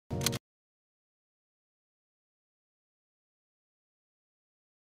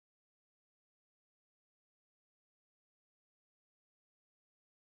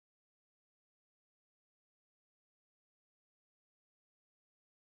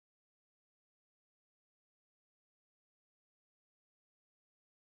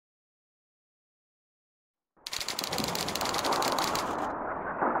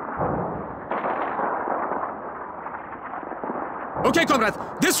Okay, comrade,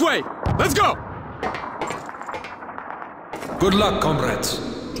 this way! Let's go! Good luck, comrades.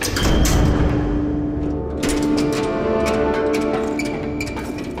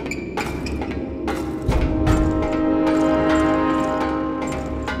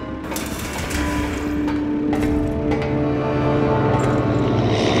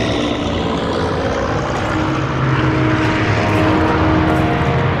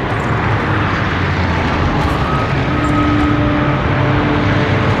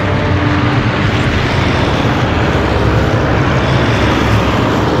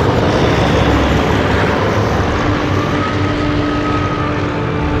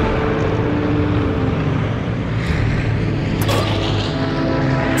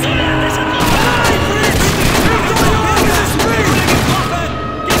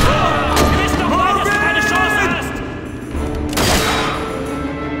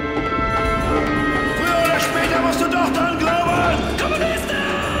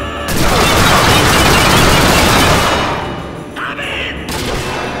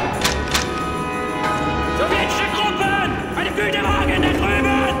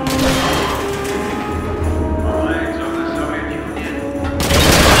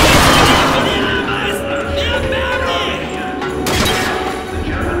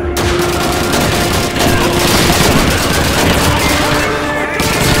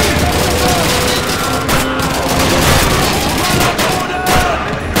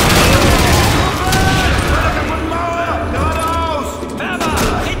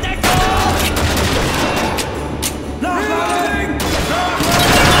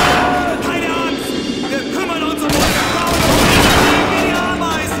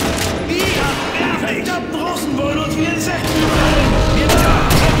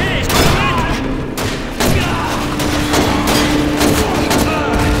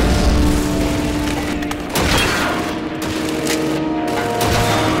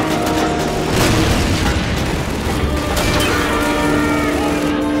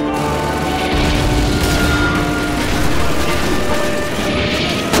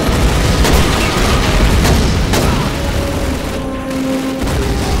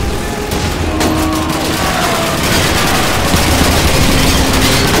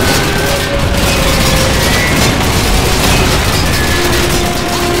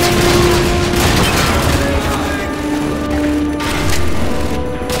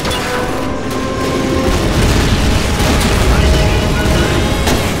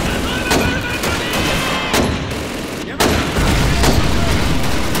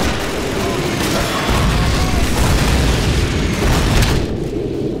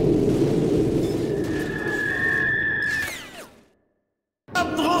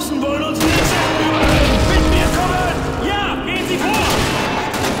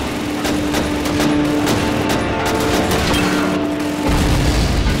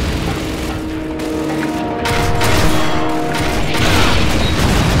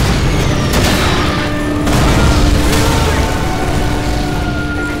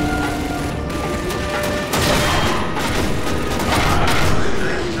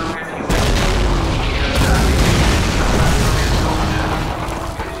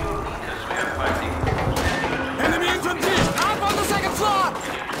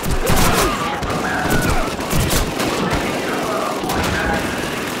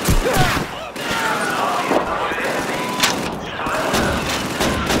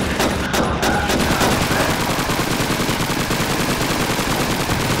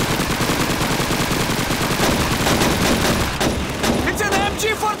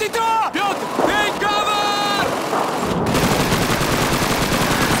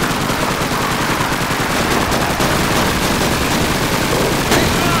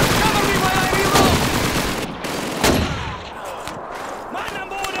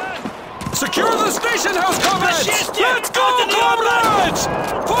 Secure the station house, comrades! Let's go, comrades!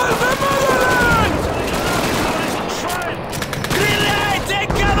 For the motherland! Green light, take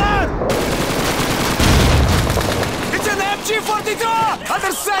cover! It's an MG-42!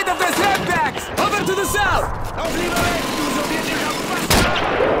 Other side of the sandbags! Over to the south!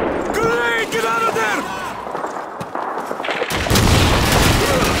 Great! Get out of there!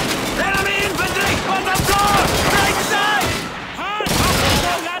 Enemy infantry! On the floor! Right side!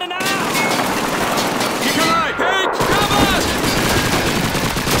 Keep an eye! Take cover!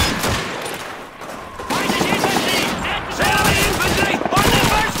 Enemy infantry! On the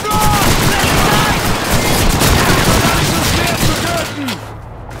first floor! Left side! Stairs to curtain!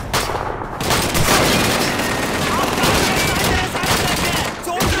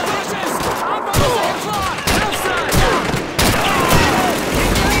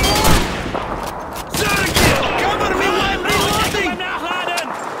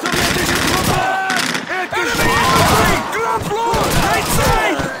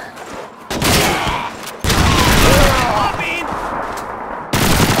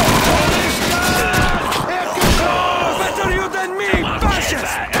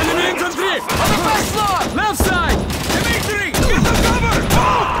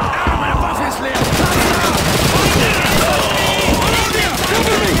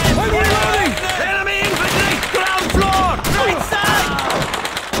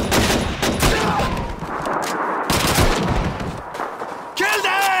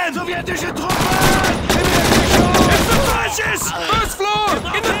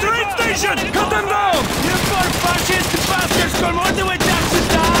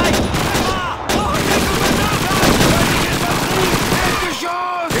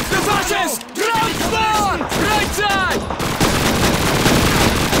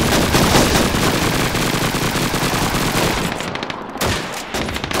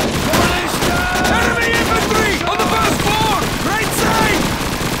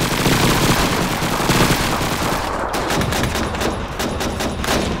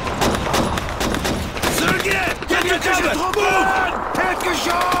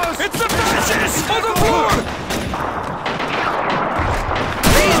 It's the fascists! On the floor!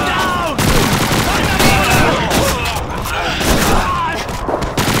 He's down!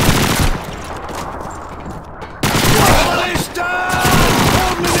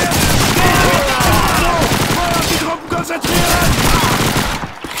 Konzentrieren!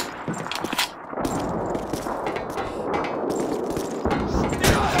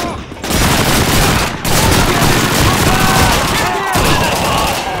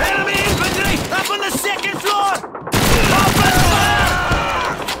 Enemy infantry up on the second floor!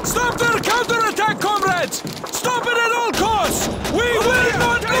 Stop their counterattack, comrades! Stop it at all costs! We will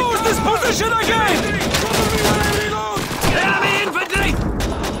not lose this position again! Enemy infantry!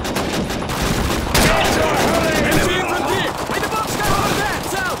 Enemy infantry! In the box over there!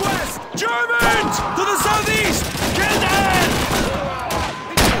 Southwest! Germans! To the southeast! Kill them!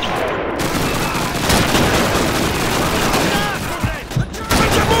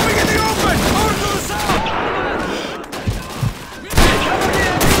 Germans are moving in the open! Over to the south!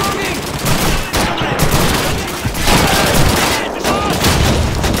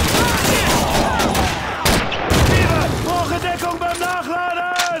 Hoge Deckung beim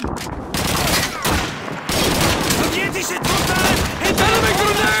Nachladen! Sowjetische Truppen! Enemy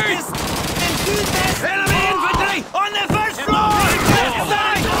grenade! Enemy infantry on the first floor! Left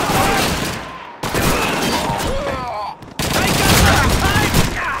side!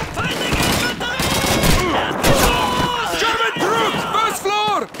 Fighting infantry! German troops! First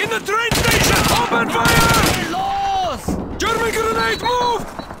floor! In the train station! Open fire! Los! German grenade, move!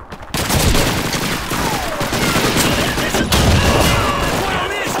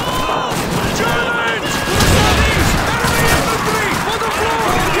 Germans! To the southeast! Enemy infantry! On the floor!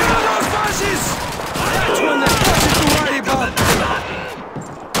 Kill those fascists! That's one that nothing to worry about!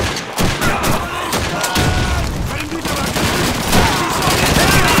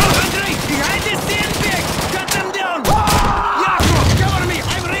 Infantry! Behind the sandbag! Cut them down! Jakob, cover me!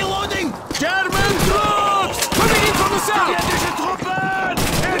 I'm reloading! German troops! Coming in from the south! Sowjetische Truppen!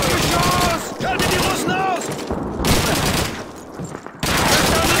 Erdgeschoss! Schaltet die Russen aus!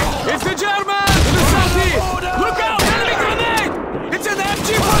 It's the Germans! To the southeast! Look out! Enemy grenade! It's an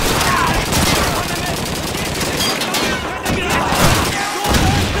MG1!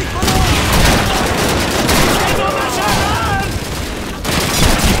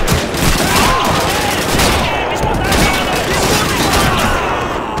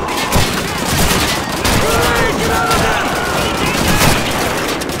 Get out of there!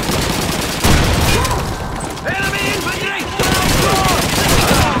 Enemy infantry!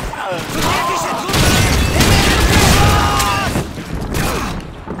 Sowjetische Truppen!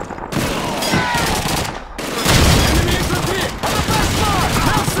 Enemy infantry! On the first floor!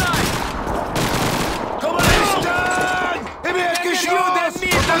 Outside! Kommunisten! Im Erdgeschoss!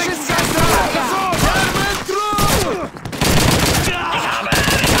 German troops!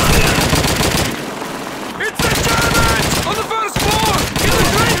 It's the Germans! On the first floor! In the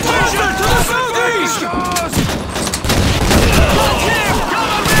train station! To the southeast!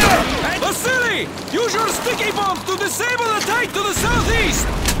 Vasily! Use your sticky bombs to disable the tank to the southeast!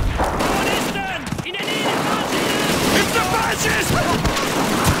 Kommunisten! In der Nähe der Fahrzeuge! It's the fascists!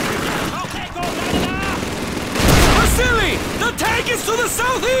 Okay, go, Kanada! Vasily! The tank is to the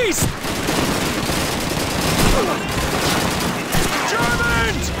southeast!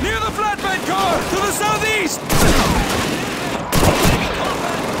 Germans! Near the flatbed car! To the southeast!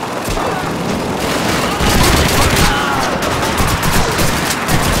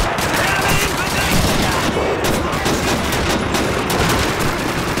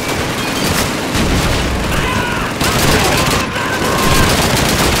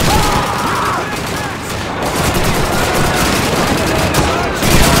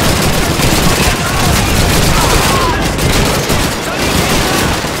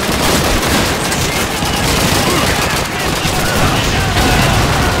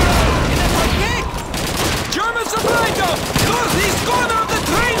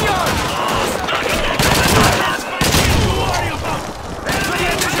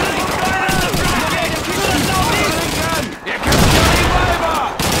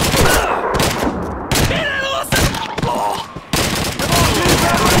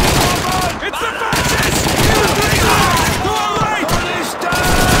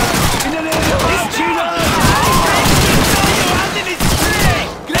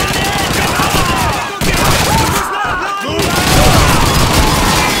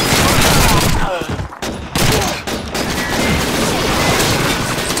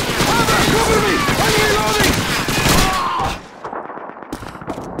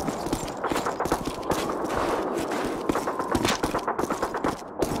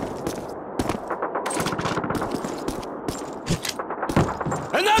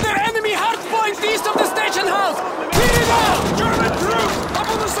 station house! Clean it out! German troops! Up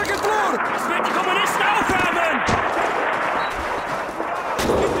on the second floor! Was wird die Kommunisten aufwärmen?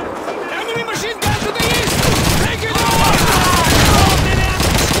 Enemy machine gun to the east! Take it over! Auf den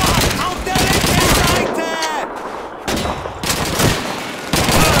ersten Stock! Auf der linken Seite!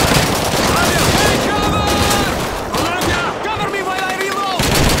 Hey, cover! Olympia, cover me while I reload!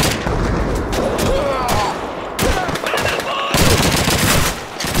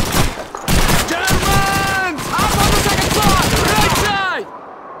 Germans! Up on the second floor! Right side!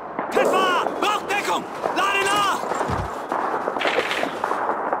 Pfeffer! Bauchdeckung! Lade nach!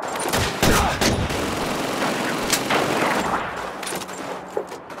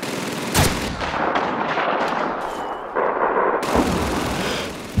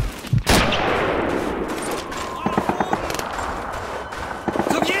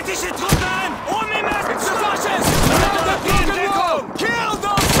 Sowjetische Truppen! Um im ersten It's the Stock! fascists! Around the broken wall! Kill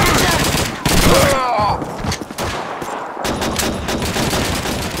those fascists!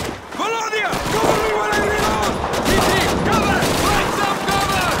 Volodya! Cover me while I reload! PT, cover! Find some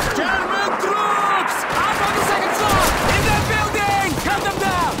cover! German troops! Up on the second floor! In that building! Cut them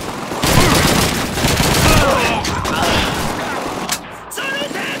down!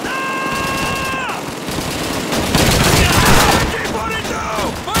 Sanitäter! AK-42!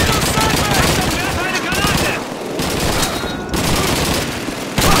 Final assignment! Werf eine Granate!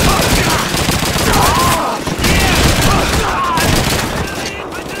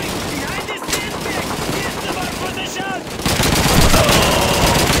 Behind this sandbag! Here's the mark position!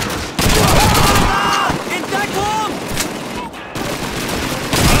 In Deckung!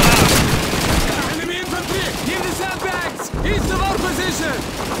 Enemy infantry! Near the sandbags! East of our position!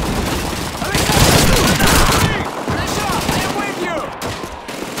 Alexander! Russia! I am with you!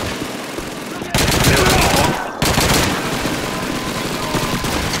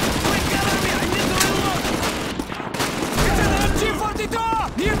 Quick, cover me! I need to reload! It's an MG-42!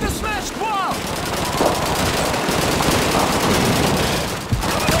 Near the smashed wall!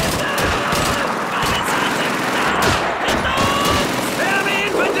 Enemy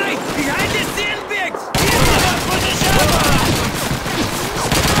infantry! Behind this sandbag! Here's the mark position!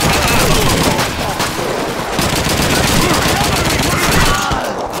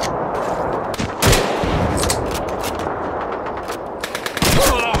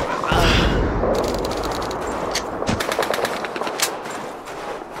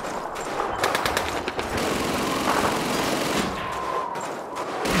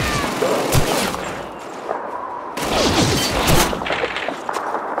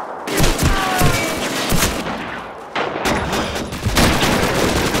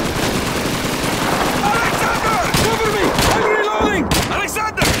 Alexander! Cover me! I'm reloading!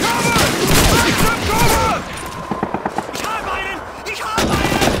 Alexander, cover! Make some cover! Ich habe einen! Ich habe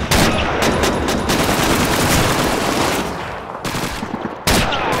einen!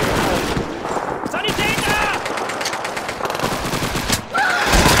 Sanitäter!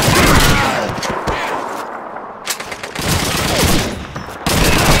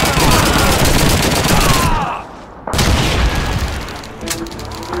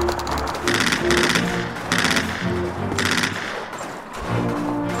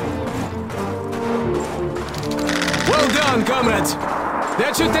 Well done, comrades!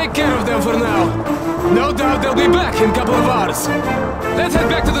 That should take care of them for now. No doubt they'll be back in a couple of hours. Let's head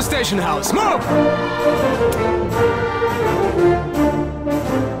back to the station house. Move!